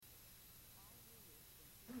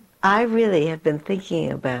I really have been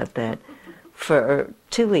thinking about that for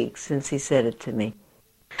 2 weeks since he said it to me.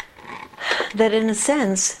 That in a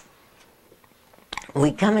sense,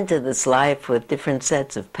 we come into this life with different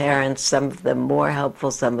sets of parents, some of them more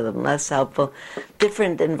helpful, some of them less helpful,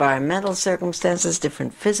 different environmental circumstances,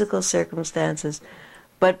 different physical circumstances,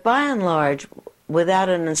 but by and large, without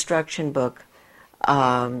an instruction book,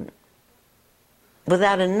 without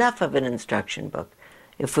enough of an instruction book.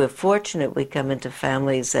 If we're fortunate, we come into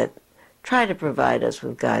families that try to provide us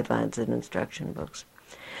with guidelines and instruction books.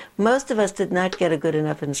 Most of us did not get a good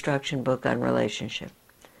enough instruction book on relationship.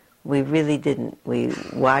 We really didn't. We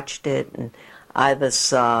watched it and either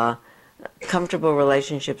saw comfortable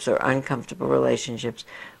relationships or uncomfortable relationships.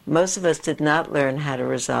 Most of us did not learn how to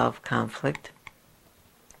resolve conflict.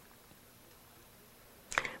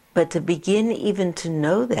 But to begin even to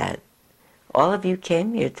know that, all of you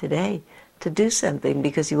came here today to do something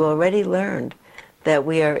because you already learned that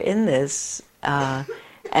we are in this,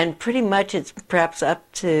 and pretty much it's perhaps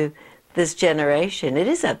up to this generation. It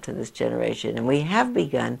is up to this generation, and we have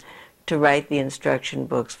begun to write the instruction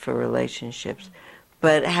books for relationships.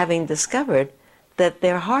 But having discovered that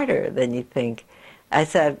they're harder than you think. I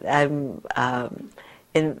said I'm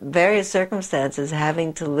in various circumstances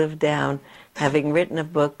having to live down having written a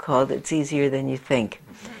book called It's Easier Than You Think,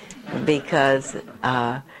 because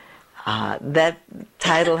that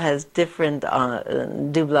title has different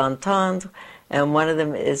double entendre, and one of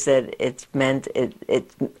them is that it's meant,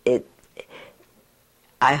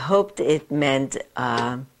 I hoped it meant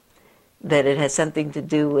that it has something to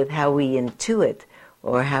do with how we intuit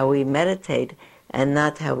or how we meditate and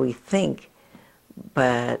not how we think.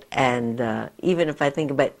 But, even if I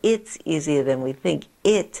think about it's easier than we think,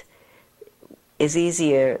 it is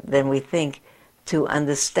easier than we think to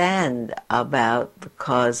understand about the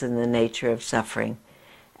cause and the nature of suffering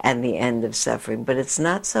and the end of suffering. But it's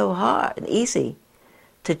not so hard and easy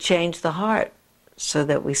to change the heart so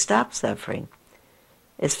that we stop suffering.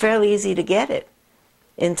 It's fairly easy to get it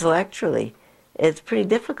intellectually. It's pretty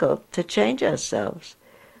difficult to change ourselves.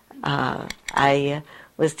 I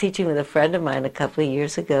was teaching with a friend of mine a couple of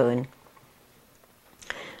years ago, and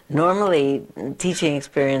normally teaching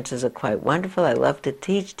experiences are quite wonderful. I love to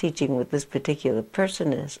teach. Teaching with this particular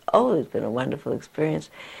person has always been a wonderful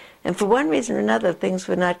experience. And for one reason or another, things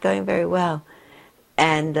were not going very well.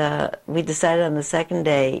 And we decided on the second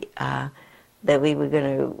day that we were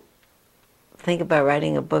going to think about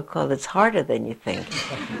writing a book called It's Harder Than You Think.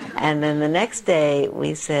 And then the next day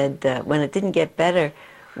we said, when it didn't get better,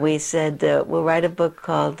 we said, we'll write a book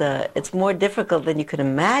called It's More Difficult Than You Can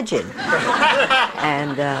Imagine.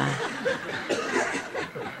 And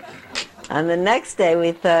on the next day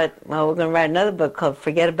we thought, well, we're going to write another book called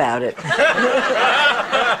Forget About It.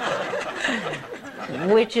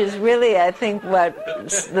 Which is really, I think, what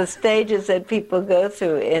the stages that people go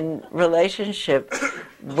through in relationship,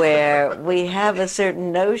 where we have a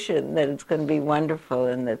certain notion that it's going to be wonderful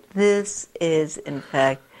and that this is, in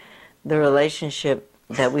fact, the relationship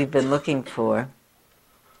that we've been looking for.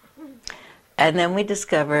 And then we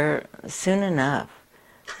discover soon enough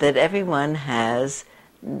that everyone has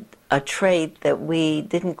a trait that we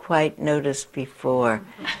didn't quite notice before.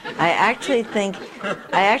 I actually think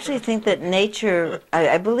that nature,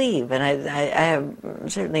 I believe, and I have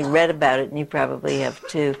certainly read about it, and you probably have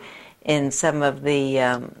too, in some of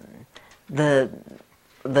the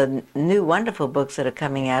new wonderful books that are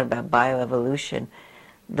coming out about bioevolution,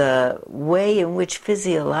 the way in which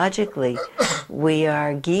physiologically we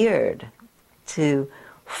are geared to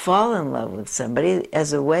fall in love with somebody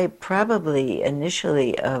as a way probably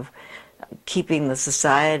initially of keeping the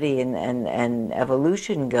society and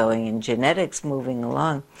evolution going and genetics moving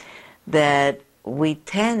along, that we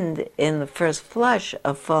tend in the first flush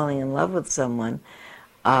of falling in love with someone,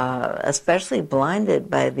 especially blinded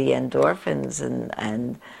by the endorphins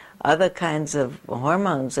and other kinds of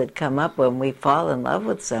hormones that come up when we fall in love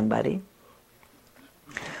with somebody,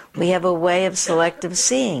 we have a way of selective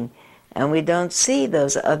seeing, and we don't see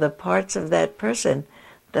those other parts of that person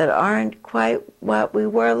that aren't quite what we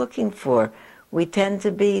were looking for. We tend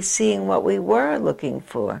to be seeing what we were looking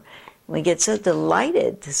for. We get so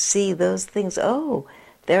delighted to see those things. Oh,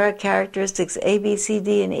 there are characteristics A, B, C,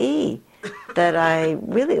 D, and E that I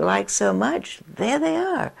really like so much. There they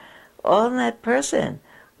are, all in that person.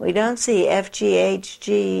 We don't see F, G, H,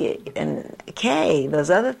 G, and K, those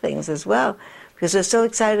other things as well, because we're so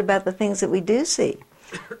excited about the things that we do see,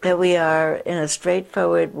 that we are, in a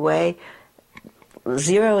straightforward way,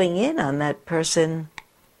 zeroing in on that person.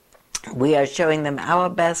 We are showing them our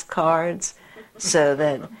best cards so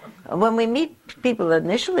that when we meet people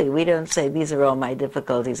initially, we don't say, these are all my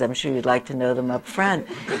difficulties, I'm sure you'd like to know them up front.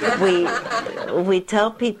 We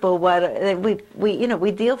tell people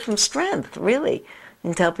we deal from strength, really,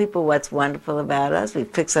 and tell people what's wonderful about us. We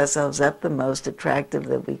fix ourselves up the most attractive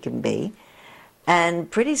that we can be. And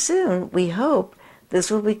pretty soon, we hope, this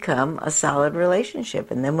will become a solid relationship.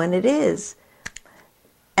 And then when it is,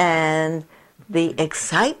 and the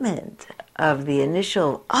excitement of the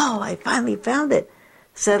initial, oh, I finally found it,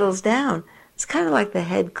 settles down, it's kind of like the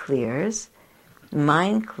head clears,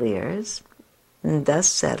 mind clears, and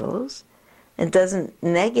dust settles. It doesn't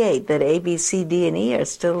negate that A, B, C, D, and E are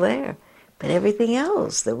still there. But everything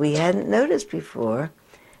else that we hadn't noticed before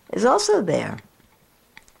is also there.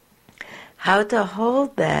 How to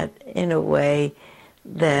hold that in a way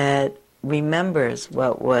that remembers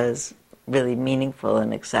what was really meaningful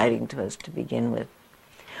and exciting to us to begin with.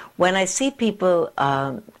 When I see people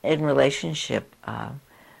in relationship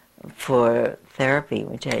for therapy,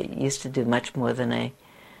 which I used to do much more than I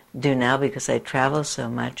do now because I travel so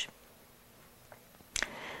much,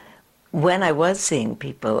 when I was seeing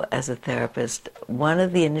people as a therapist, one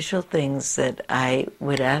of the initial things that I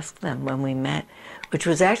would ask them when we met, which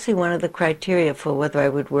was actually one of the criteria for whether I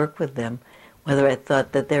would work with them, whether I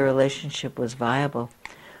thought that their relationship was viable,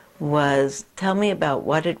 was, tell me about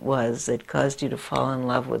what it was that caused you to fall in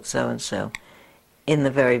love with so-and-so in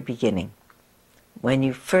the very beginning, when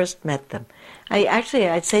you first met them. I'd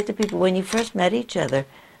say to people, when you first met each other,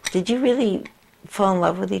 did you really fall in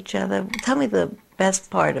love with each other? Tell me the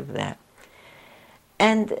best part of that.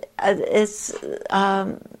 And it's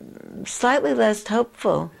slightly less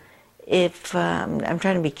hopeful if, I'm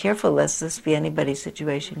trying to be careful lest this be anybody's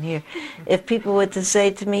situation here, if people were to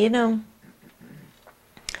say to me, it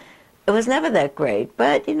was never that great,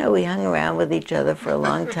 but, we hung around with each other for a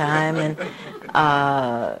long time, and,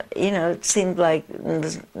 it seemed like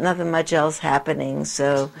there's nothing much else happening,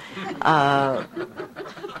 so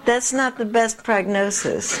that's not the best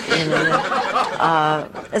prognosis,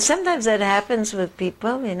 sometimes that happens with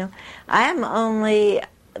people, I am only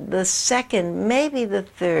the second, maybe the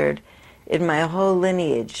third, in my whole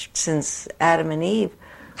lineage since Adam and Eve,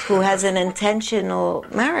 who has an intentional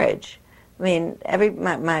marriage. I mean,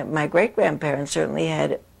 my great-grandparents certainly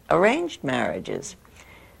had arranged marriages.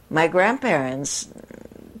 My grandparents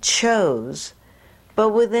chose, but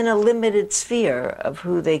within a limited sphere of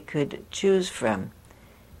who they could choose from.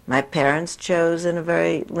 My parents chose in a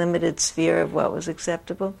very limited sphere of what was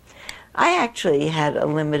acceptable. I actually had a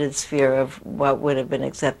limited sphere of what would have been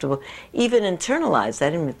acceptable, even internalized. I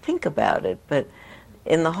didn't even think about it, but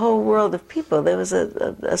in the whole world of people, there was a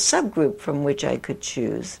subgroup from which I could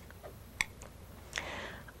choose.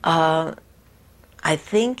 I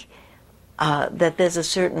think that there's a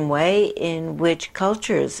certain way in which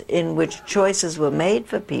cultures, in which choices were made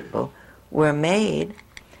for people, were made.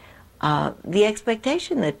 The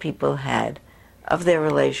expectation that people had of their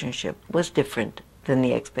relationship was different than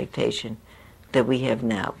the expectation that we have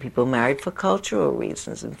now. People married for cultural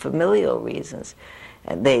reasons and familial reasons.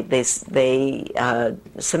 And they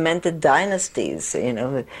cemented dynasties,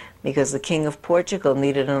 because the king of Portugal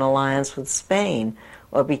needed an alliance with Spain,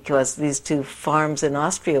 or because these two farms in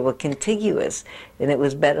Austria were contiguous, and it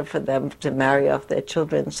was better for them to marry off their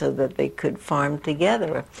children so that they could farm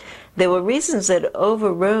together. There were reasons that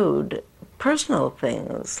overrode personal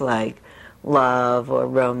things like love or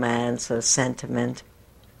romance or sentiment.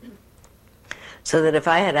 So that if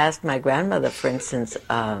I had asked my grandmother, for instance,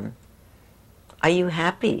 are you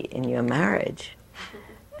happy in your marriage?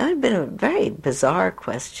 That would have been a very bizarre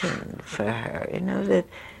question for her,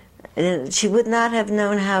 that she would not have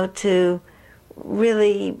known how to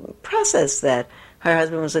really process that. Her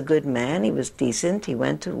husband was a good man, he was decent, he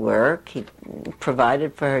went to work, he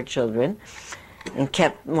provided for her children, and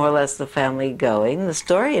kept more or less the family going. The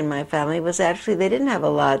story in my family was actually they didn't have a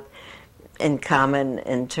lot in common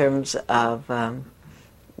in terms of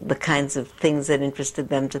the kinds of things that interested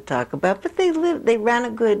them to talk about, but they ran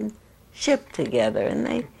a good ship together, and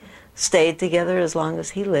they stayed together as long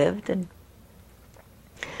as he lived.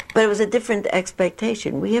 But it was a different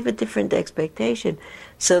expectation. We have a different expectation.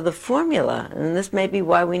 So the formula, and this may be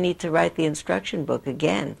why we need to write the instruction book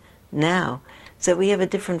again now, so we have a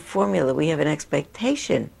different formula. We have an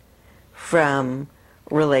expectation from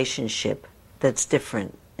relationship that's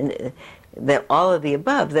different. And that all of the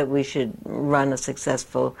above, that we should run a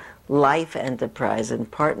successful life enterprise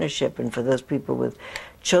and partnership, and for those people with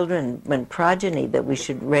children and progeny, that we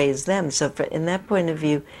should raise them. So in that point of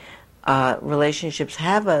view, relationships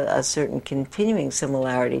have a certain continuing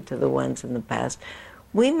similarity to the ones in the past.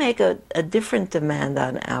 We make a different demand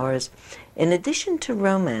on ours. In addition to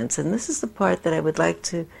romance, and this is the part that I would like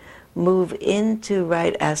to move into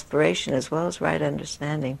right aspiration as well as right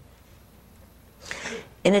understanding.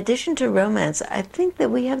 In addition to romance, I think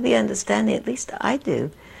that we have the understanding, at least I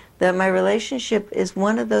do, that my relationship is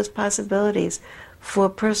one of those possibilities for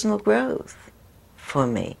personal growth for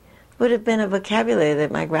me. It would have been a vocabulary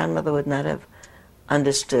that my grandmother would not have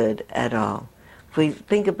understood at all. If we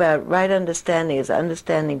think about right understanding as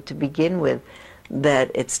understanding to begin with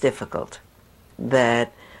that it's difficult,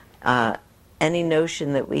 that any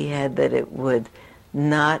notion that we had that it would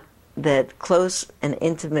not, that close and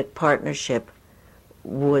intimate partnership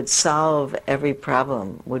would solve every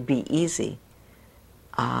problem, would be easy,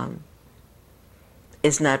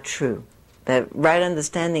 is not true. That right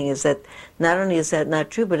understanding is that not only is that not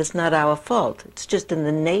true, but it's not our fault. It's just in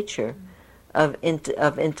the nature of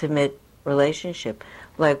intimate relationship.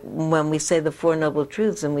 Like when we say the Four Noble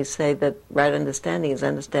Truths and we say that right understanding is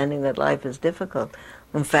understanding that life is difficult.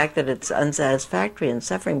 In fact, that it's unsatisfactory and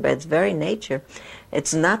suffering by its very nature.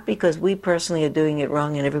 It's not because we personally are doing it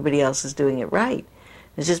wrong and everybody else is doing it right.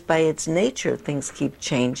 It's just by its nature things keep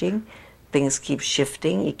changing, things keep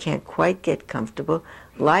shifting, you can't quite get comfortable.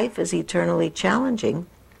 Life is eternally challenging.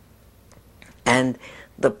 And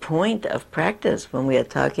the point of practice, when we are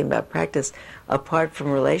talking about practice, apart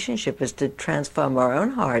from relationship, is to transform our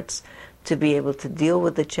own hearts to be able to deal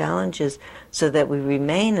with the challenges so that we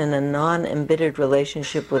remain in a non-embittered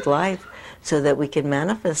relationship with life, so that we can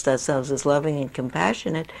manifest ourselves as loving and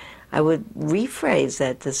compassionate. I would rephrase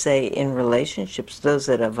that to say in relationships, those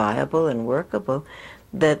that are viable and workable,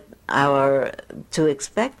 that to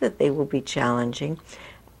expect that they will be challenging,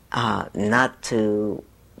 not to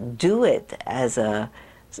do it as a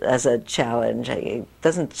challenge. It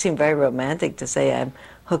doesn't seem very romantic to say I'm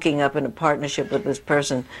hooking up in a partnership with this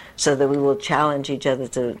person so that we will challenge each other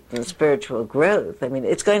to spiritual growth. I mean,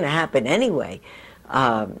 it's going to happen anyway.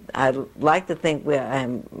 I'd like to think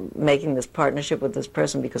I'm making this partnership with this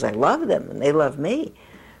person because I love them and they love me.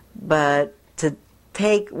 But to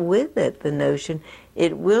take with it the notion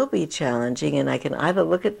it will be challenging, and I can either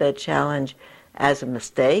look at that challenge as a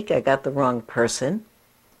mistake, I got the wrong person,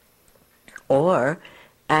 or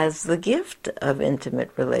as the gift of intimate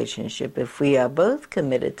relationship, if we are both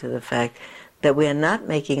committed to the fact that we are not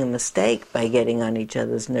making a mistake by getting on each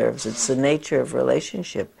other's nerves. It's the nature of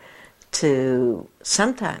relationship to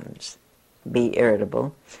sometimes be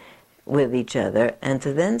irritable with each other, and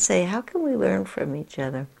to then say, how can we learn from each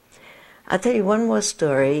other? I'll tell you one more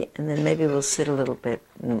story, and then maybe we'll sit a little bit,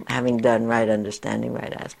 having done right understanding,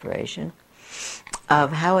 right aspiration,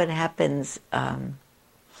 of how it happens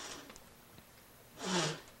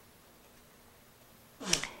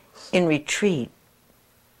in retreat,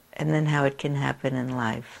 and then how it can happen in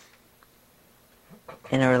life,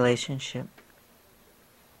 in a relationship.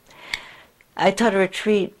 I taught a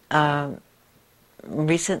retreat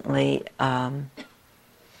recently,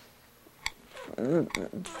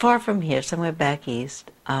 far from here, somewhere back east,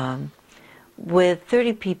 with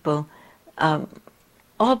 30 people,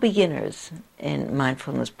 all beginners in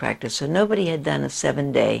mindfulness practice. So nobody had done a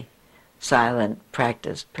 7-day silent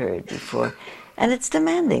practice period before. And it's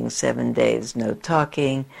demanding, 7 days, no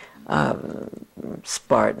talking,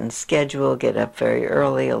 Spartan schedule, get up very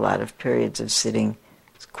early, a lot of periods of sitting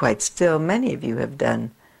quite still. Many of you have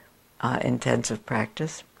done intensive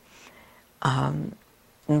practice.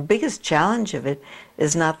 The biggest challenge of it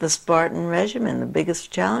is not the Spartan regimen. The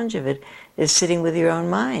biggest challenge of it is sitting with your own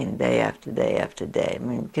mind day after day after day. I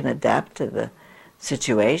mean, you can adapt to the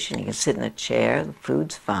situation. You can sit in a chair, the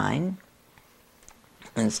food's fine,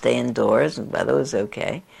 and stay indoors, and the weather was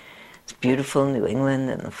okay. It's beautiful in New England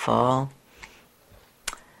in the fall.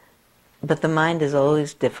 But the mind is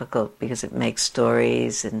always difficult because it makes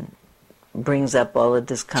stories and brings up all the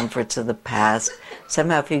discomforts of the past.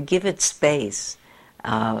 Somehow, if you give it space,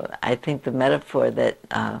 I think the metaphor that,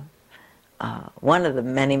 one of the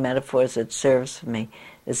many metaphors that serves for me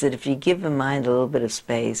is that if you give the mind a little bit of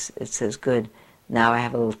space, it says, good, now I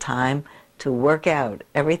have a little time to work out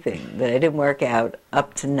everything that I didn't work out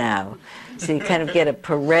up to now. So you kind of get a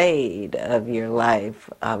parade of your life,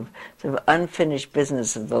 of sort of unfinished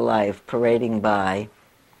business of the life parading by.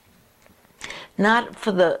 Not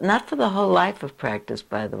for the whole life of practice,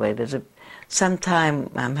 by the way. There's some time,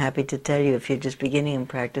 I'm happy to tell you, if you're just beginning in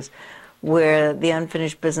practice, where the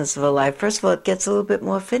unfinished business of a life, first of all, it gets a little bit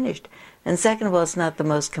more finished. And second of all, it's not the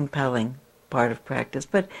most compelling part of practice.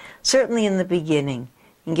 But certainly in the beginning,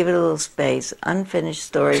 and give it a little space, unfinished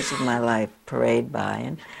stories of my life parade by,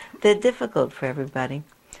 and they're difficult for everybody.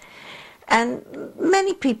 And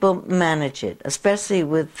many people manage it, especially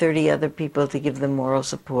with 30 other people to give them moral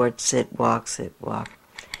support, sit, walk, sit, walk.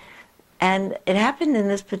 And it happened in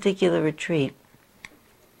this particular retreat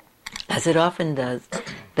as it often does,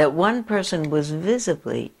 that one person was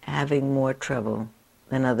visibly having more trouble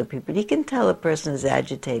than other people. You can tell a person is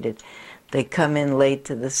agitated. They come in late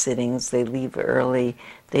to the sittings, they leave early,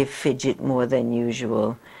 they fidget more than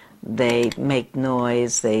usual, they make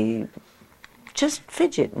noise, they just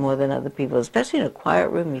fidget more than other people, especially in a quiet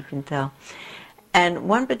room, you can tell. And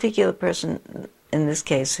one particular person, in this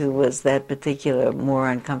case, who was that particular more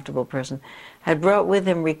uncomfortable person, had brought with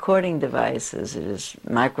him recording devices, his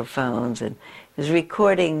microphones, and he was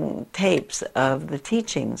recording tapes of the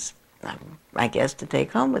teachings, I guess, to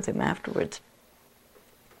take home with him afterwards.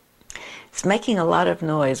 He's making a lot of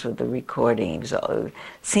noise with the recording. He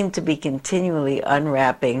seemed to be continually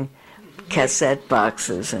unwrapping cassette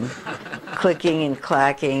boxes and clicking and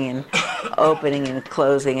clacking and opening and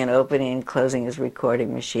closing and opening and closing his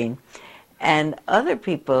recording machine. And other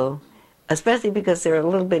people, especially because they're a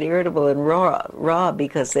little bit irritable and raw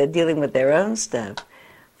because they're dealing with their own stuff,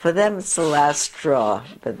 for them it's the last straw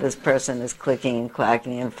that this person is clicking and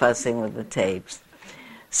clacking and fussing with the tapes.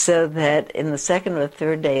 So that in the second or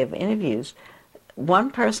third day of interviews,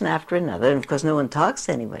 one person after another, and of course no one talks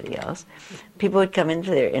to anybody else, people would come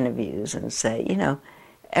into their interviews and say, you know,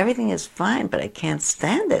 everything is fine, but I can't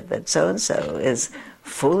stand it that so-and-so is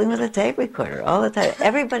fooling with a tape recorder all the time.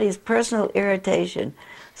 Everybody's personal irritation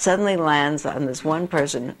suddenly lands on this one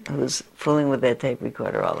person who's fooling with their tape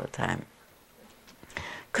recorder all the time.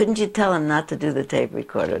 Couldn't you tell him not to do the tape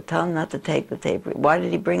recorder? Tell him not to take the tape recorder. Why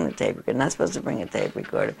did he bring the tape recorder? Not supposed to bring a tape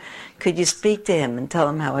recorder. Could you speak to him and tell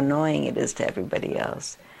him how annoying it is to everybody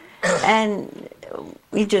else? And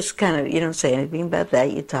you just kind of, you don't say anything about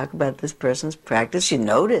that. You talk about this person's practice. You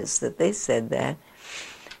notice that they said that.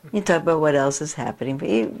 You talk about what else is happening. But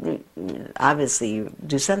you obviously, you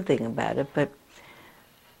do something about it. But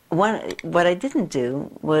what I didn't do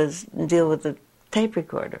was deal with the tape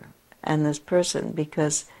recorder and this person,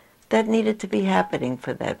 because that needed to be happening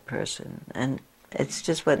for that person, and it's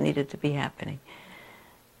just what needed to be happening.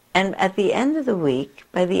 And at the end of the week,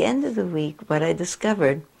 by the end of the week, what I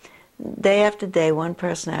discovered, day after day, one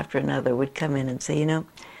person after another would come in and say, you know,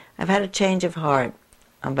 I've had a change of heart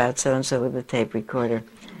about so-and-so with the tape recorder.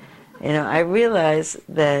 You know, I realize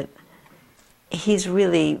that he's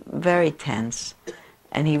really very tense,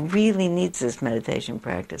 and he really needs this meditation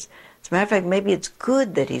practice. As a matter of fact, maybe it's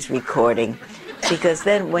good that he's recording, because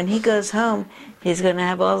then when he goes home, he's going to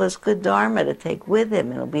have all this good Dharma to take with him,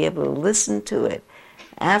 and he'll be able to listen to it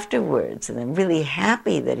afterwards. And I'm really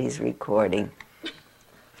happy that he's recording.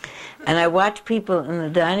 And I watch people in the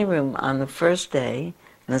dining room on the first day,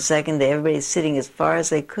 and the second day, everybody's sitting as far as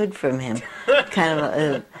they could from him, kind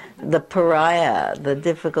of the pariah, the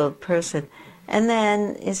difficult person. And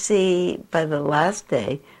then, you see, by the last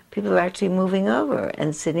day, people are actually moving over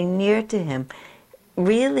and sitting near to him,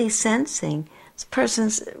 really sensing this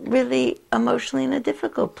person's really emotionally in a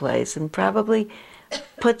difficult place, and probably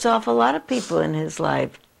puts off a lot of people in his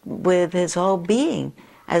life with his whole being,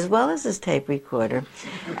 as well as his tape recorder.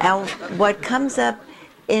 And what comes up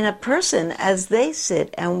in a person as they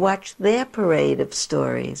sit and watch their parade of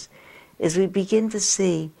stories is we begin to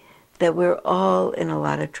see that we're all in a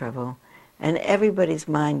lot of trouble, and everybody's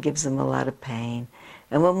mind gives them a lot of pain.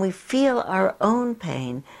 And when we feel our own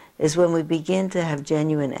pain is when we begin to have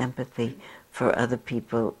genuine empathy for other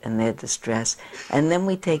people and their distress. And then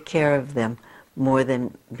we take care of them more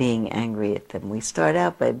than being angry at them. We start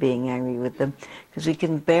out by being angry with them because we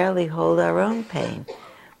can barely hold our own pain.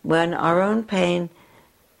 When our own pain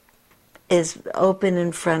is open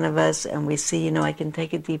in front of us and we see, you know, I can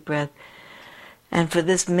take a deep breath, and for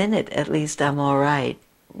this minute at least I'm all right,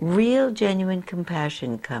 real, genuine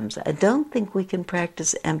compassion comes. I don't think we can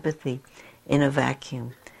practice empathy in a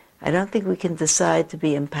vacuum. I don't think we can decide to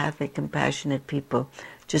be empathic, compassionate people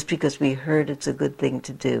just because we heard it's a good thing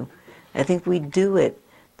to do. I think we do it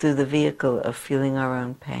through the vehicle of feeling our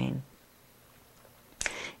own pain.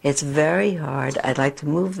 It's very hard. I'd like to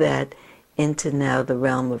move that into now the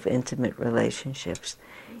realm of intimate relationships.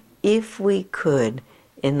 If we could,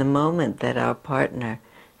 in the moment that our partner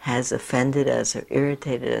has offended us or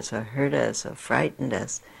irritated us or hurt us or frightened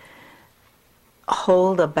us,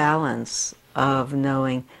 hold a balance of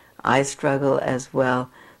knowing I struggle as well.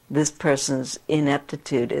 This person's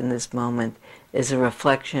ineptitude in this moment is a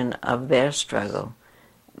reflection of their struggle,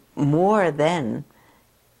 more than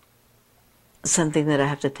something that I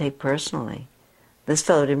have to take personally. This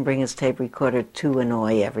fellow didn't bring his tape recorder to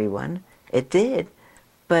annoy everyone. It did,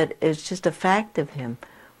 but it's just a fact of him.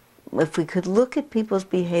 If we could look at people's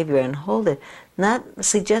behavior and hold it, not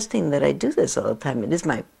suggesting that I do this all the time. It is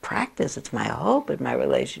my practice, it's my hope in my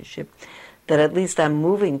relationship, that at least I'm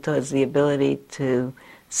moving towards the ability to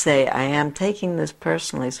say, I am taking this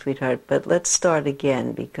personally, sweetheart, but let's start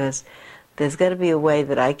again, because there's got to be a way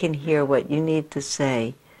that I can hear what you need to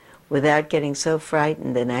say without getting so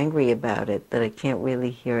frightened and angry about it that I can't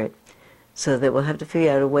really hear it. So that we'll have to figure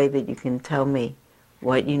out a way that you can tell me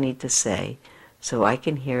what you need to say so I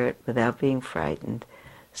can hear it without being frightened,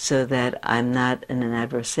 so that I'm not in an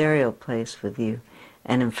adversarial place with you,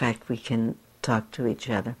 and in fact we can talk to each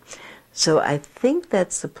other. So I think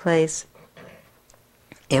that's the place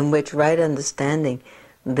in which right understanding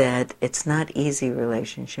that it's not easy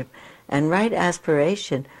relationship, and right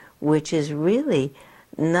aspiration, which is really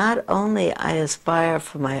not only I aspire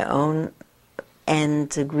for my own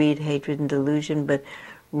end to greed, hatred, and delusion, but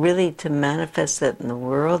really to manifest that in the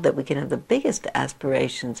world, that we can have the biggest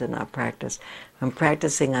aspirations in our practice. I'm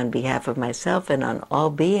practicing on behalf of myself and on all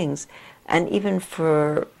beings, and even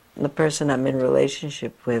for the person I'm in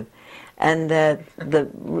relationship with. And that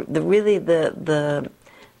the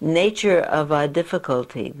nature of our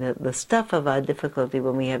difficulty, the stuff of our difficulty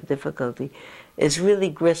when we have difficulty, is really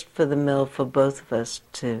grist for the mill for both of us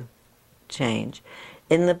to change.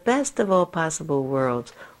 In the best of all possible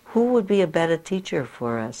worlds, who would be a better teacher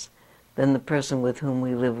for us than the person with whom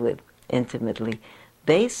we live with intimately?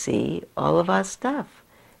 They see all of our stuff.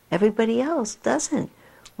 Everybody else doesn't.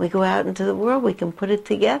 We go out into the world, we can put it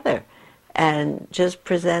together and just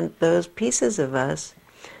present those pieces of us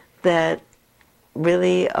that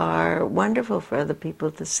really are wonderful for other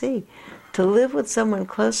people to see. To live with someone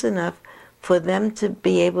close enough for them to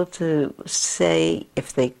be able to say,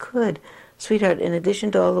 if they could, sweetheart, in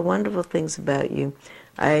addition to all the wonderful things about you,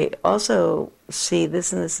 I also see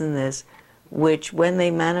this and this and this, which when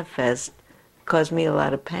they manifest cause me a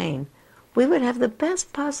lot of pain. We would have the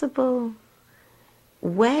best possible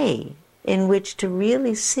way in which to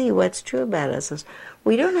really see what's true about ourselves.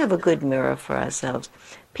 We don't have a good mirror for ourselves.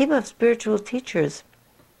 People have spiritual teachers,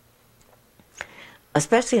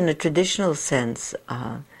 especially in a traditional sense.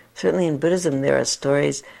 Certainly in Buddhism there are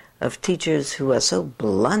stories of teachers who are so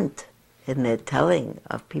blunt in their telling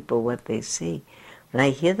of people what they see. When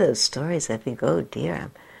I hear those stories, I think, oh dear,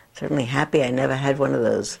 I'm certainly happy I never had one of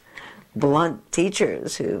those blunt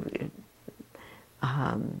teachers who...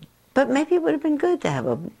 but maybe it would have been good to have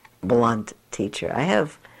a blunt teacher. I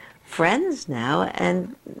have friends now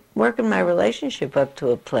and working my relationship up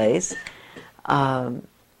to a place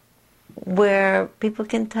where people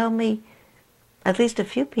can tell me, at least a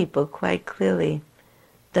few people quite clearly,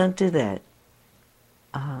 don't do that.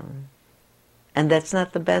 And that's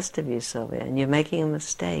not the best of you, Sylvia, and you're making a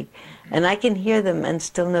mistake. And I can hear them and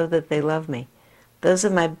still know that they love me. Those are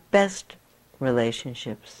my best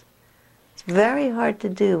relationships. It's very hard to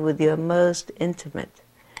do with your most intimate.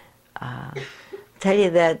 Tell you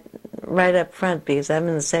that right up front, because I'm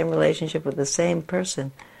in the same relationship with the same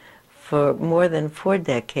person for more than 4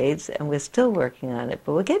 decades, and we're still working on it,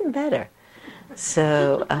 but we're getting better.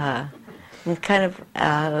 So I'm kind of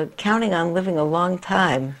counting on living a long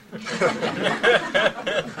time.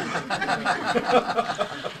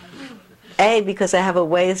 A, because I have a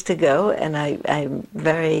ways to go, and I'm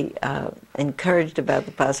very encouraged about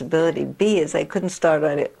the possibility. B, is I couldn't start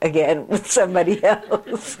on it again with somebody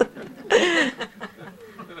else.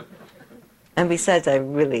 And besides, I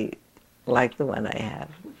really like the one I have.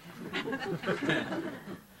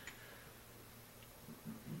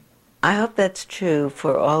 I hope that's true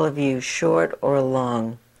for all of you, short or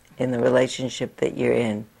long, in the relationship that you're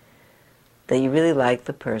in. That you really like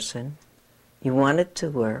the person, you want it to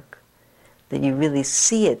work, that you really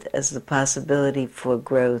see it as the possibility for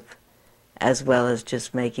growth as well as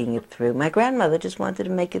just making it through. My grandmother just wanted to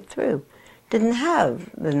make it through. Didn't have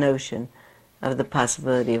the notion of the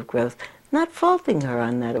possibility of growth. Not faulting her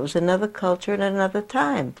on that. It was another culture and another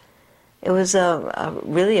time. It was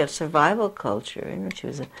really a survival culture. You know, she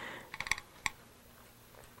was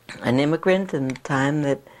an immigrant in the time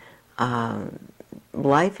that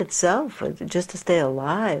life itself, just to stay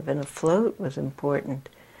alive and afloat, was important.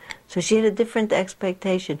 So she had a different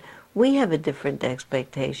expectation. We have a different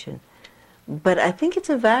expectation. But I think it's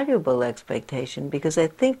a valuable expectation, because I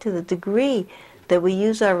think to the degree that we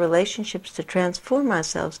use our relationships to transform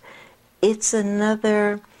ourselves, it's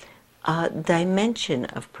another dimension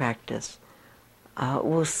of practice.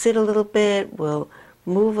 We'll sit a little bit, we'll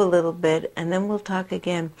move a little bit, and then we'll talk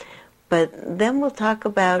again. But then we'll talk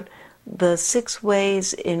about the 6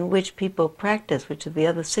 ways in which people practice, which are the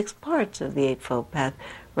other 6 parts of the Eightfold Path: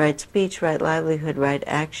 right speech, right livelihood, right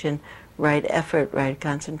action, right effort, right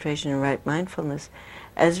concentration, and right mindfulness,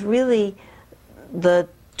 as really the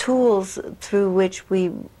tools with which we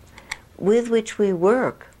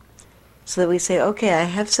work, so that we say, okay, I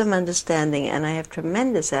have some understanding and I have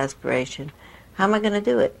tremendous aspiration. how am I going to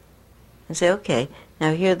do it? And say, okay,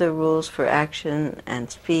 now here are the rules for action and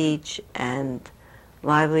speech and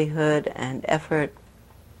livelihood and effort.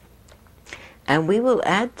 And we will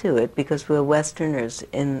add to it, because we're Westerners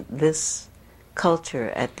in this culture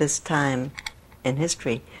at this time in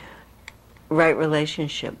history, right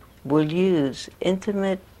relationship. We'll use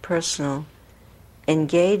intimate, personal,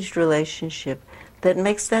 engaged relationship that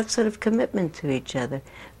makes that sort of commitment to each other.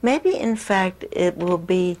 Maybe, in fact, it will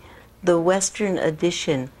be the Western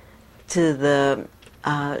addition to the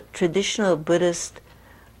traditional Buddhist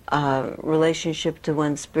relationship to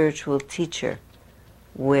one's spiritual teacher,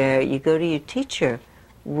 where you go to your teacher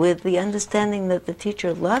with the understanding that the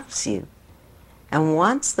teacher loves you and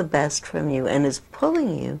wants the best from you and is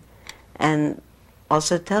pulling you and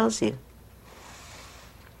also tells you.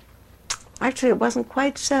 Actually, it wasn't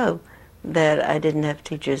quite so that I didn't have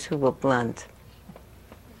teachers who were blunt.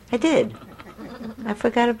 I did. I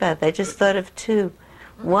forgot about that. I just thought of two.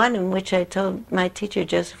 One in which I told my teacher,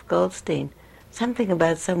 Joseph Goldstein, something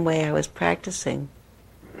about some way I was practicing,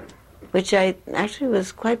 which I actually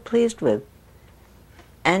was quite pleased with.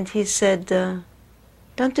 And he said,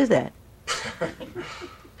 don't do that.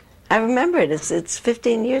 I remember it. It's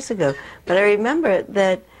 15 years ago. But I remember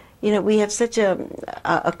that, we have such a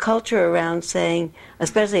culture around saying,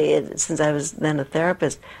 especially since I was then a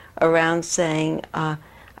therapist, around saying,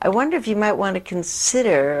 I wonder if you might want to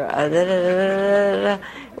consider,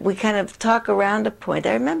 we kind of talk around a point.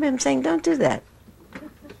 I remember him saying, don't do that.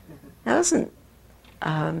 I wasn't.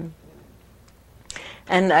 And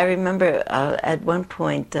I remember at one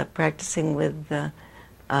point practicing with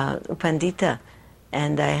Pandita,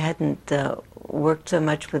 and I hadn't worked so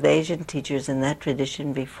much with Asian teachers in that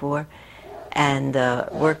tradition before, and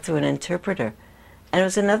worked through an interpreter. And it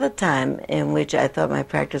was another time in which I thought my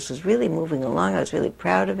practice was really moving along. I was really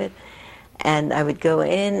proud of it. And I would go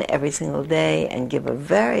in every single day and give a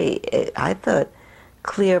very, I thought,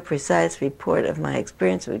 clear, precise report of my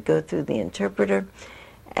experience. It would go through the interpreter,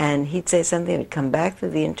 and he'd say something, it would come back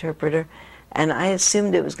through the interpreter, and I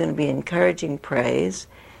assumed it was going to be encouraging praise.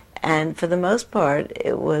 And for the most part,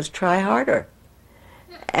 it was try harder.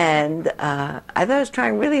 And I thought I was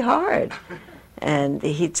trying really hard. And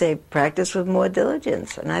he'd say, practice with more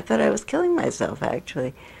diligence. And I thought I was killing myself,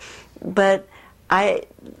 actually. But I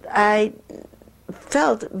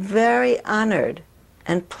felt very honored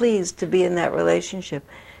and pleased to be in that relationship.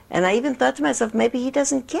 And I even thought to myself, maybe he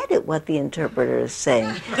doesn't get it, what the interpreter is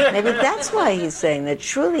saying. Maybe that's why he's saying that.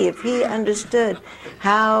 Surely if he understood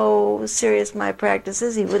how serious my practice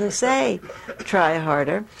is, he wouldn't say, try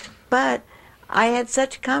harder. But I had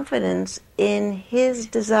such confidence in his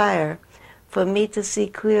desire for me to see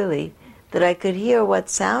clearly that I could hear what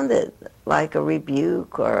sounded like a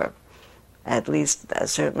rebuke, or at least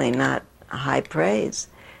certainly not high praise,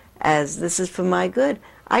 as this is for my good.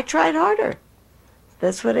 I tried harder.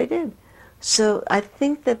 That's what I did. So I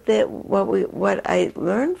think that what I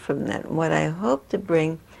learned from that, and what I hope to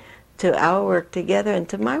bring to our work together and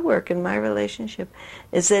to my work and my relationship,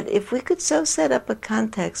 is that if we could so set up a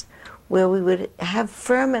context where we would have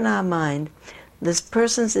firm in our mind this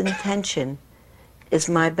person's intention is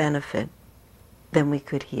my benefit, then we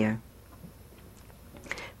could hear.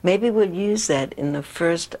 Maybe we'll use that in the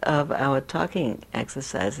first of our talking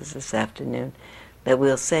exercises this afternoon, that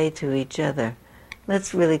we'll say to each other,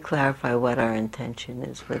 let's really clarify what our intention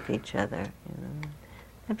is with each other.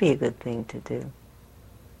 That'd be a good thing to do.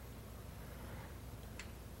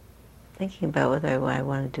 Thinking about whether I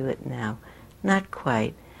want to do it now. Not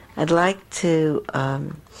quite. I'd like to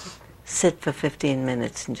sit for 15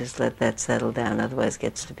 minutes and just let that settle down, otherwise it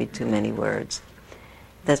gets to be too many words.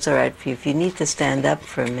 That's all right for you. If you need to stand up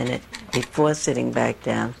for a minute before sitting back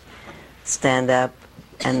down, stand up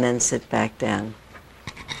and then sit back down.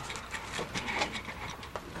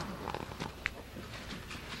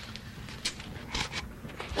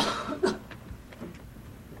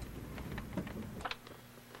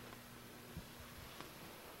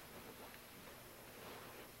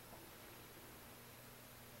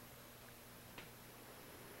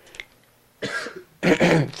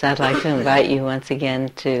 So I'd like to invite you once again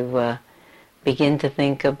to begin to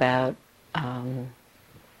think about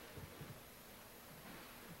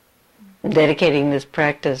dedicating this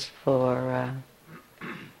practice for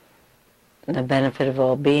the benefit of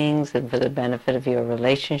all beings, and for the benefit of your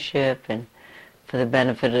relationship, and for the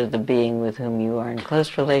benefit of the being with whom you are in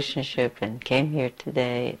close relationship and came here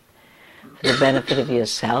today, for the benefit of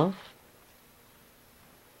yourself,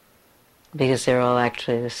 because they're all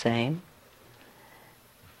actually the same.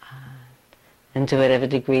 And to whatever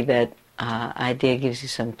degree that idea gives you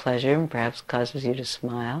some pleasure and perhaps causes you to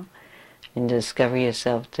smile, and discover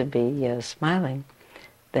yourself to be smiling,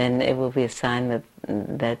 then it will be a sign that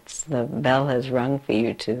the bell has rung for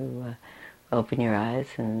you to open your eyes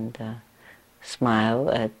and smile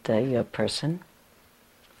at your person.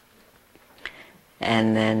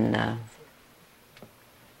 And then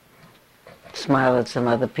smile at some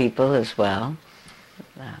other people as well.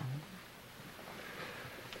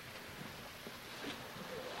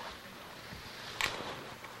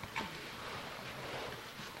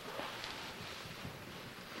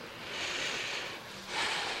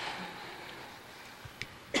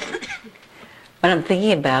 What I'm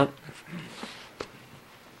thinking about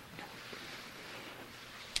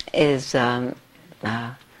is, in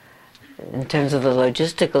terms of the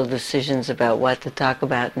logistical decisions about what to talk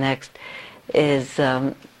about next, is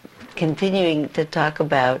continuing to talk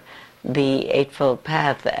about the Eightfold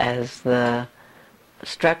Path as the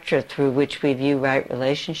structure through which we view right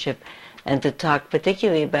relationship, and to talk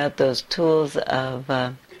particularly about those tools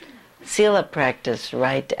of sila practice,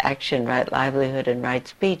 right action, right livelihood, and right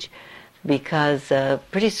speech, because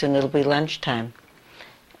pretty soon it'll be lunchtime.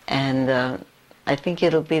 And I think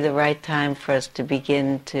it'll be the right time for us to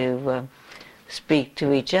begin to speak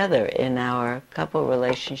to each other in our couple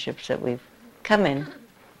relationships that we've come in.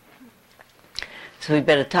 So we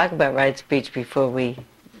better talk about right speech before we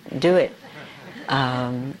do it.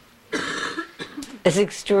 It's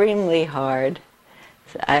extremely hard.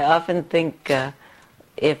 I often think I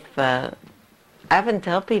often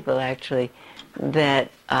tell people actually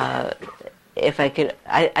that if I could,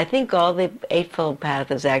 I think all the Eightfold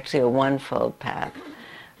Path is actually a one-fold path,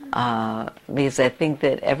 because I think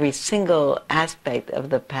that every single aspect of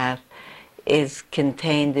the path is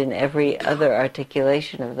contained in every other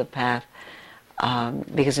articulation of the path,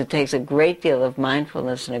 because it takes a great deal of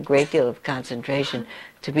mindfulness and a great deal of concentration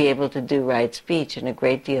to be able to do right speech, and a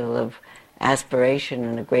great deal of aspiration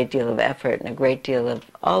and a great deal of effort and a great deal of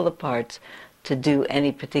all the parts to do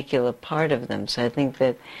any particular part of them. So I think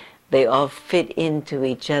that they all fit into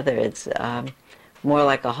each other. It's more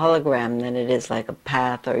like a hologram than it is like a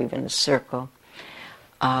path or even a circle.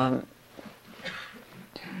 But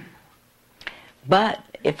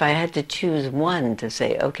if I had to choose one to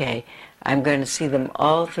say, okay, I'm going to see them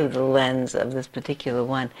all through the lens of this particular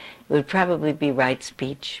one, it would probably be right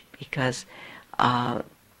speech, because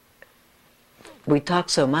we talk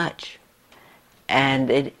so much, and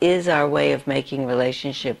it is our way of making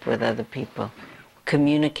relationship with other people,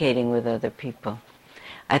 communicating with other people.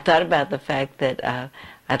 I thought about the fact that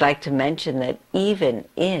I'd like to mention that even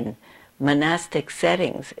in monastic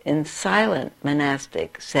settings, in silent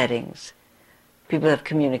monastic settings, people have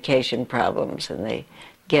communication problems and they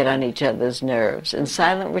get on each other's nerves. In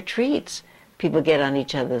silent retreats, people get on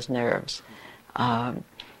each other's nerves.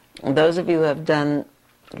 Those of you who have done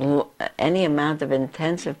any amount of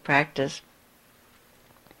intensive practice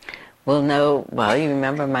will know, well, you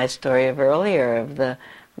remember my story of earlier of the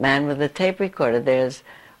man with the tape recorder. There's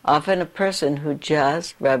often a person who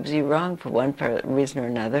just rubs you wrong for one reason or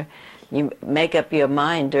another. You make up your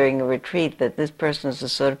mind during a retreat that this person is the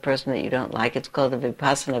sort of person that you don't like. It's called a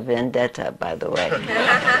vipassana vendetta, by the way.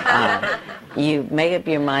 You make up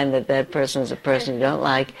your mind that that person is a person you don't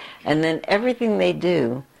like, and then everything they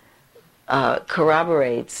do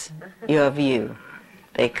corroborates your view.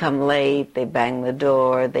 They come late, they bang the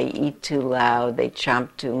door, they eat too loud, they chomp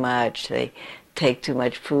too much, they take too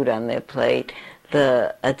much food on their plate.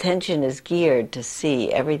 The attention is geared to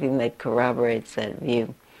see everything that corroborates that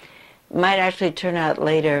view. It might actually turn out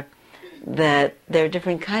later that they're a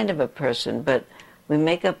different kind of a person, but we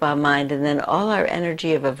make up our mind and then all our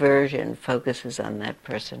energy of aversion focuses on that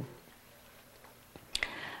person.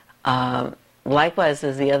 Likewise,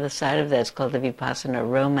 there's the other side of that. It's called the vipassana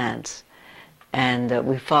romance. And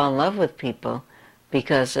we fall in love with people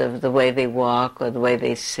because of the way they walk, or the way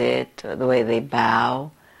they sit, or the way they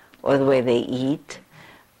bow, or the way they eat.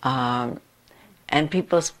 And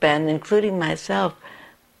people spend, including myself,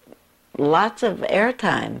 lots of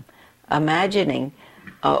airtime imagining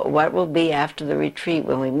what will be after the retreat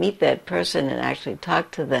when we meet that person and actually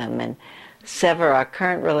talk to them and sever our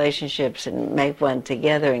current relationships and make one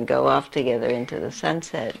together and go off together into the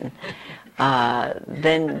sunset. And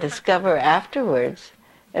then discover afterwards,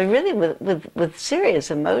 and really with serious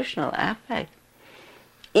emotional affect,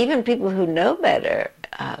 even people who know better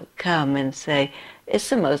come and say, it's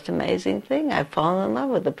the most amazing thing. I've fallen in love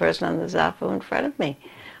with the person on the zafu in front of me.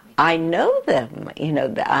 I know them,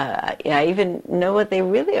 I even know what they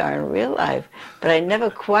really are in real life, but I never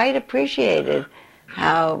quite appreciated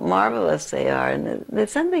how marvelous they are. And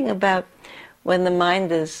there's something about when the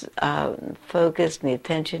mind is focused and the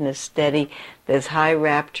attention is steady, there's high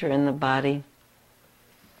rapture in the body.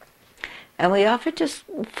 And we often just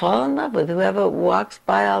fall in love with whoever walks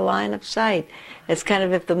by our line of sight. It's kind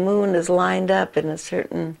of if the moon is lined up in a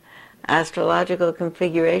certain astrological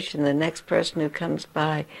configuration, the next person who comes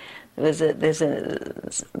by. There's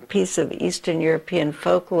a piece of Eastern European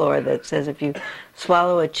folklore that says if you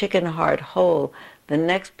swallow a chicken heart whole, the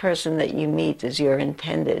next person that you meet is your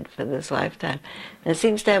intended for this lifetime. And it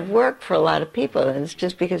seems to have worked for a lot of people, and it's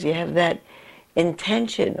just because you have that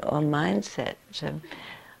intention or mindset. So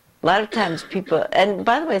a lot of times people, and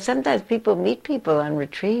by the way, sometimes people meet people on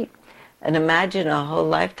retreat and imagine a whole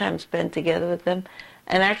lifetime spent together with them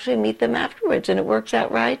and actually meet them afterwards, and it works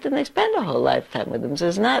out right, and they spend a whole lifetime with them. So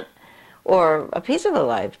it's not, or a piece of a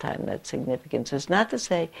lifetime that's significant. So it's not to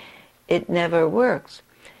say it never works.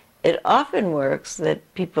 It often works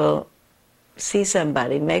that people see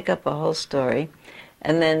somebody, make up a whole story,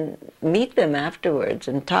 and then meet them afterwards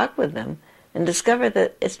and talk with them and discover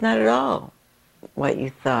that it's not at all what you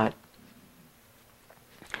thought.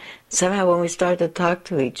 Somehow when we start to talk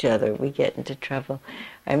to each other, we get into trouble.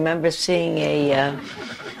 I remember seeing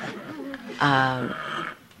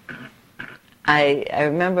I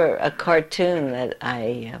remember a cartoon that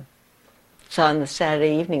I saw in the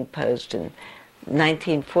Saturday Evening Post in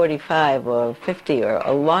 1945 or 50, or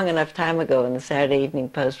a long enough time ago when the Saturday Evening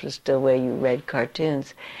Post was still where you read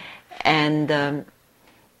cartoons. And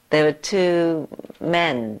there were two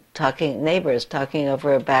men talking, neighbors talking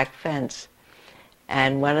over a back fence.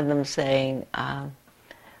 And one of them saying,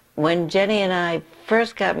 when Jenny and I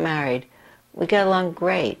first got married, we got along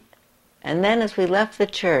great. And then as we left the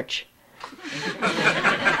church,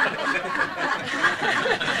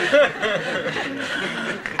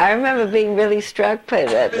 I remember being really struck by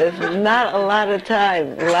that. There's not a lot of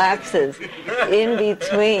time lapses in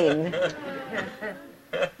between.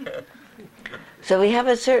 So we have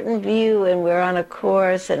a certain view, and we're on a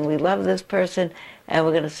course, and we love this person, and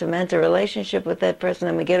we're going to cement a relationship with that person,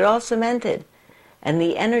 and we get it all cemented. And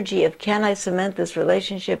the energy of can I cement this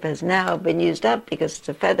relationship has now been used up because it's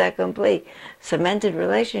a fait accompli, cemented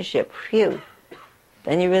relationship. Phew.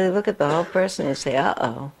 Then you really look at the whole person and say,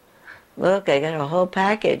 uh-oh, look, I got a whole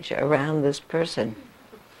package around this person.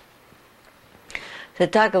 So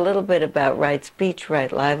talk a little bit about right speech,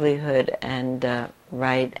 right livelihood, and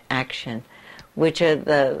right action, which are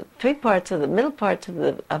the three parts of the middle parts of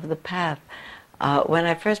the path. When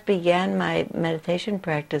I first began my meditation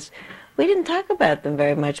practice, we didn't talk about them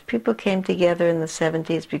very much. People came together in the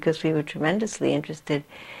 70s because we were tremendously interested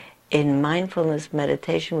in mindfulness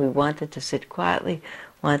meditation. We wanted to sit quietly,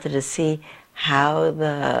 wanted to see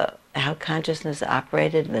how consciousness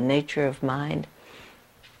operated, the nature of mind.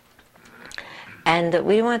 And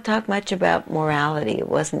we didn't want to talk much about morality. It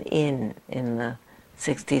wasn't in the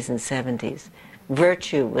 60s and 70s.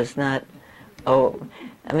 Virtue was not,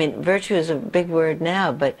 virtue is a big word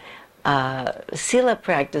now, but sila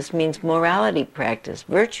practice means morality practice,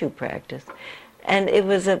 virtue practice. And it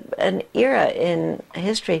was an era in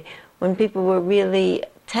history when people were really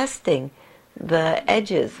testing the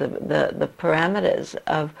edges, the parameters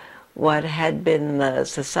of what had been the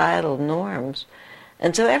societal norms.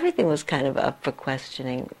 And so everything was kind of up for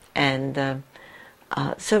questioning. And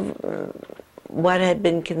so what had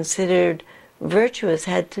been considered virtuous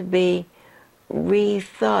had to be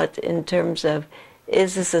rethought in terms of,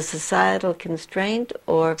 is this a societal constraint,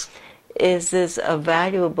 or is this a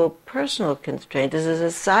valuable personal constraint? Is this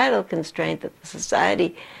a societal constraint that the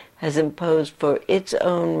society has imposed for its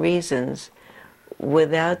own reasons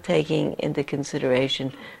without taking into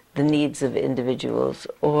consideration the needs of individuals?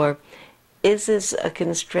 Or is this a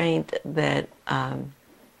constraint that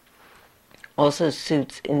also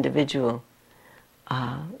suits individual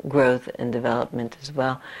growth and development as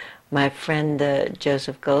well? My friend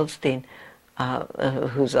Joseph Goldstein,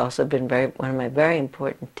 who's also been one of my very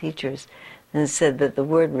important teachers, and said that the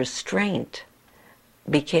word restraint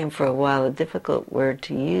became for a while a difficult word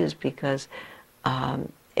to use because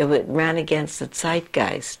it ran against the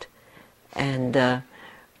zeitgeist. And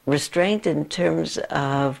restraint in terms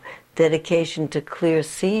of dedication to clear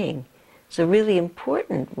seeing is a really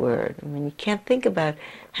important word. I mean, you can't think about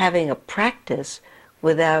having a practice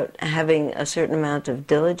without having a certain amount of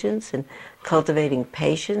diligence and cultivating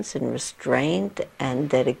patience and restraint and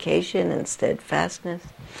dedication and steadfastness.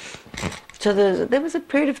 So there was a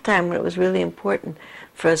period of time when it was really important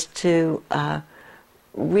for us to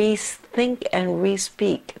rethink and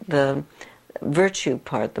re-speak the virtue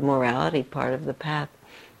part, the morality part of the path.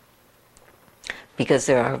 Because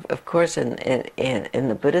there are, of course, in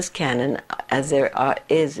the Buddhist canon, as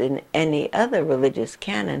is in any other religious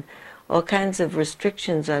canon, all kinds of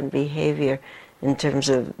restrictions on behavior in terms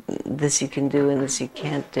of this you can do and this you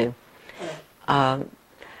can't do.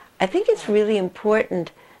 I I think it's really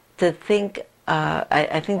important to think,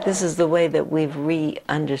 I think this is the way that we've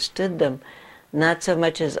re-understood them, not so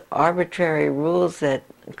much as arbitrary rules that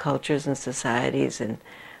cultures and societies and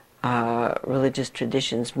religious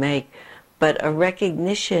traditions make, but a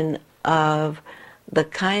recognition of the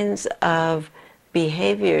kinds of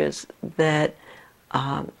behaviors that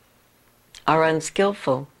are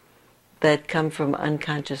unskillful, that come from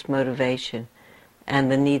unconscious motivation,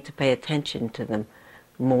 and the need to pay attention to them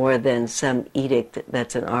more than some edict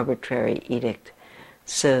that's an arbitrary edict,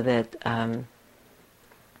 so that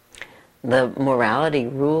the morality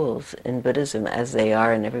rules in Buddhism, as they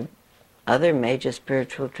are in every other major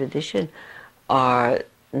spiritual tradition, are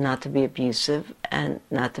not to be abusive and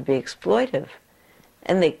not to be exploitive.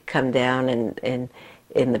 And they come down in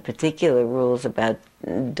the particular rules about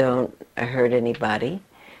don't hurt anybody,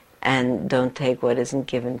 and don't take what isn't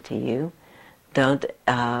given to you, don't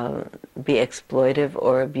be exploitive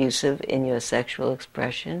or abusive in your sexual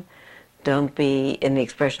expression, don't be in the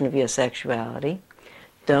expression of your sexuality,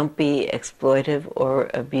 don't be exploitive or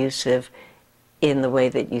abusive in the way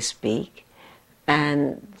that you speak,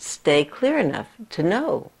 and stay clear enough to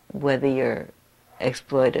know whether you're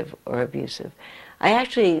exploitive or abusive. I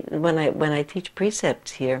actually, when I teach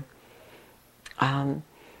precepts here,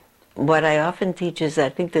 what I often teach is, I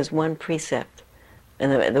think there's one precept,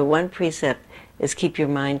 and the one precept is keep your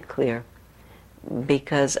mind clear,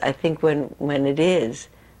 because I think when it is,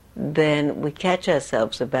 then we catch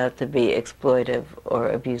ourselves about to be exploitive or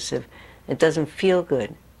abusive. It doesn't feel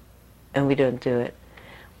good, and we don't do it.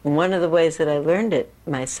 One of the ways that I learned it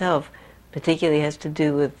myself particularly has to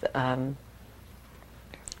do with a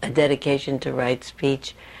dedication to right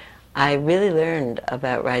speech. I really learned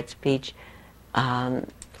about right speech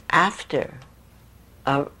after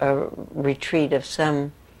a retreat of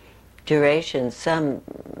some duration, some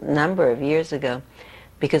number of years ago.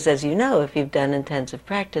 Because as you know, if you've done intensive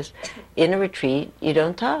practice, in a retreat, you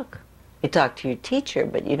don't talk. You talk to your teacher,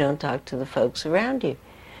 but you don't talk to the folks around you.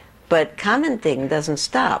 But commenting doesn't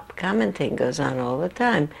stop. Commenting goes on all the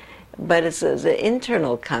time. But it's an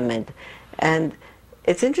internal comment. And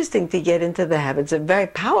it's interesting to get into the habit. It's very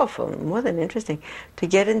powerful, more than interesting, to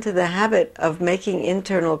get into the habit of making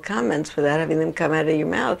internal comments without having them come out of your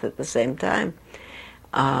mouth at the same time.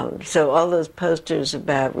 So all those posters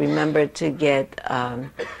about remember to get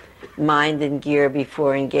mind in gear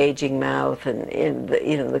before engaging mouth, and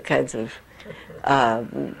the kinds of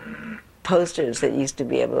posters that used to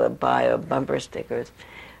be able to buy, or bumper stickers.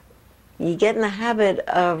 You get in the habit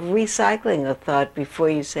of recycling a thought before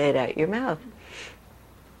you say it out your mouth.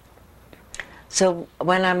 So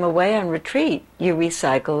when I'm away on retreat, you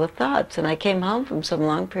recycle the thoughts. And I came home from some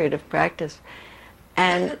long period of practice,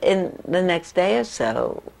 and in the next day or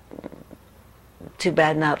so, too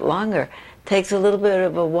bad not longer, takes a little bit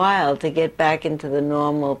of a while to get back into the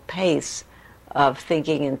normal pace of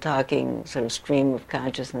thinking and talking, sort of stream of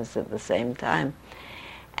consciousness at the same time.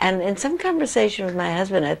 And in some conversation with my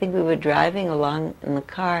husband, I think we were driving along in the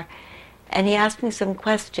car, and he asked me some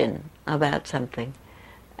question about something.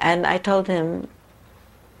 And I told him,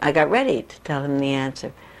 I got ready to tell him the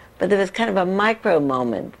answer. But there was kind of a micro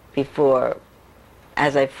moment before,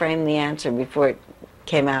 as I framed the answer, before it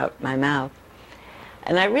came out my mouth.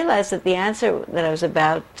 And I realized that the answer that I was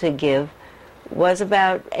about to give was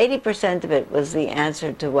about 80% of it was the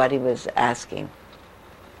answer to what he was asking.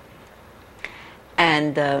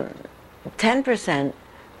 And 10%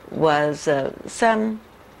 was some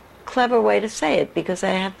clever way to say it, because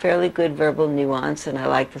I have fairly good verbal nuance and I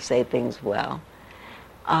like to say things well.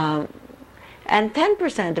 And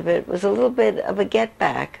 10% of it was a little bit of a get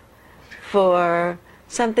back for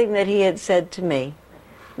something that he had said to me,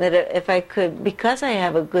 that if I could, because I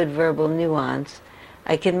have a good verbal nuance,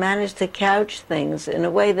 I can manage to couch things in a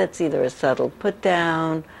way that's either a subtle put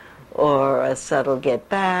down or a subtle get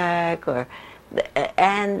back,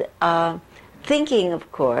 and thinking, of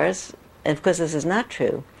course, and of course this is not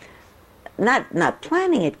true, not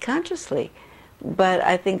planning it consciously, but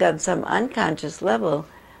I think on some unconscious level,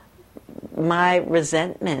 my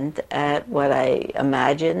resentment at what I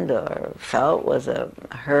imagined or felt was a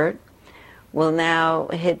hurt will now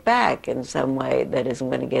hit back in some way that isn't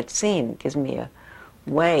going to get seen. It gives me a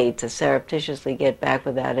way to surreptitiously get back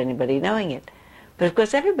without anybody knowing it. But of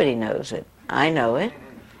course everybody knows it. I know it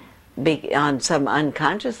on some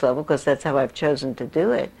unconscious level, because that's how I've chosen to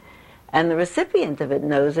do it. And the recipient of it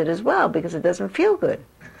knows it as well, because it doesn't feel good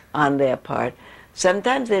on their part.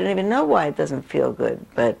 Sometimes they don't even know why it doesn't feel good,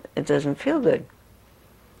 but it doesn't feel good.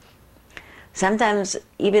 Sometimes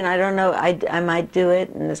even, I don't know, I might do it,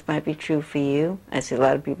 and this might be true for you. I see a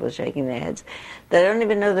lot of people shaking their heads. That I don't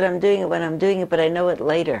even know that I'm doing it when I'm doing it, but I know it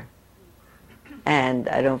later. And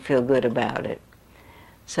I don't feel good about it.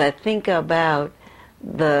 So I think about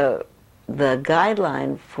the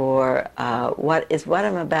guideline for what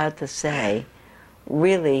I'm about to say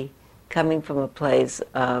really coming from a place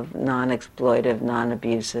of non-exploitive,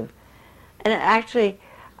 non-abusive. And actually,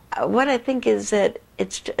 what I think is that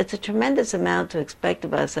it's a tremendous amount to expect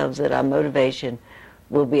of ourselves that our motivation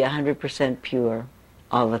will be 100% pure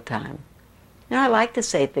all the time. You know, I like to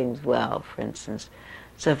say things well, for instance.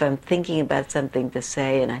 So if I'm thinking about something to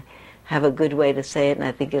say and I have a good way to say it and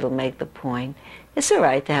I think it'll make the point, it's all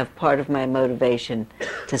right to have part of my motivation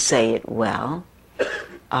to say it well.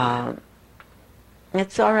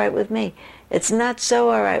 It's all right with me. It's not so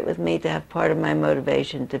all right with me to have part of my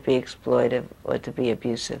motivation to be exploitive or to be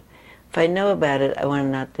abusive. If I know about it, I want to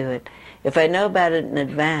not do it. If I know about it in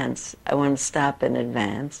advance, I want to stop in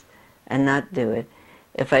advance and not do it.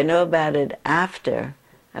 If I know about it after,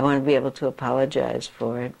 I want to be able to apologize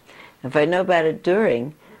for it. If I know about it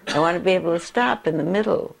during, I want to be able to stop in the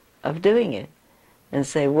middle of doing it and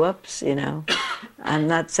say, whoops, you know, I'm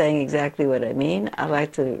not saying exactly what I mean. I'd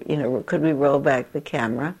like to, you know, could we roll back the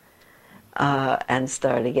camera and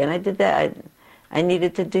start again? I did that. I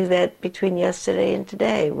needed to do that between yesterday and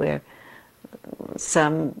today, where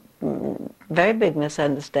some very big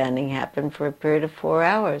misunderstanding happened for a period of 4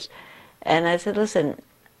 hours. And I said, listen,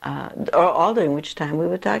 or all during which time we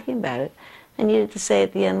were talking about it, I needed to say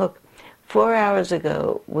at the end, look, 4 hours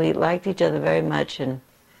ago we liked each other very much and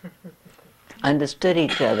understood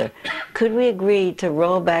each other. Could we agree to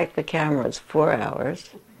roll back the cameras 4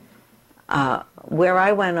 hours? Where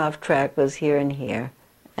I went off track was here and here,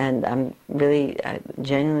 and I'm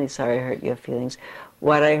genuinely sorry I hurt your feelings.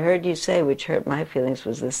 What I heard you say, which hurt my feelings,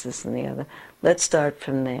 was this, this, and the other. Let's start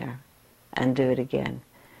from there and do it again.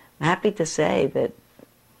 I'm happy to say that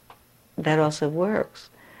that also works.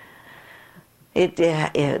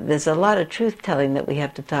 There's a lot of truth-telling that we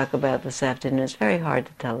have to talk about this afternoon. It's very hard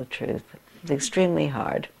to tell the truth. It's extremely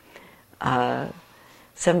hard.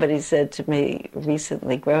 Somebody said to me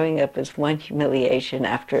recently, growing up is one humiliation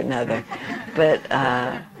after another. But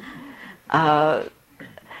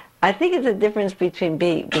I think it's a difference between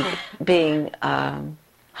being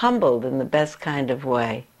humbled in the best kind of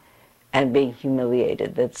way and being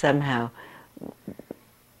humiliated, that somehow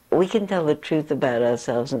we can tell the truth about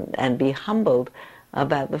ourselves and be humbled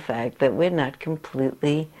about the fact that we're not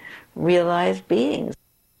completely realized beings.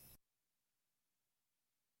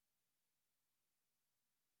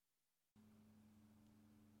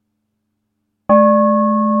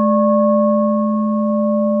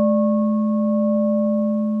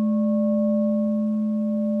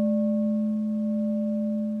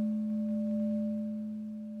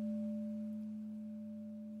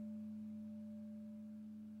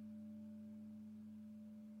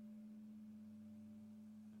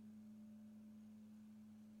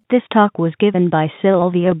 This talk was given by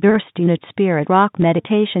Sylvia Boorstein at Spirit Rock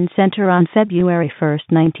Meditation Center on February 1,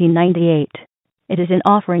 1998. It is an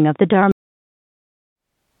offering of the Dharma.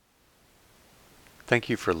 Thank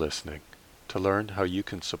you for listening. To learn how you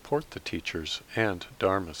can support the teachers and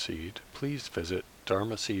Dharma Seed, please visit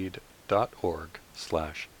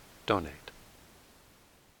dharmaseed.org/donate.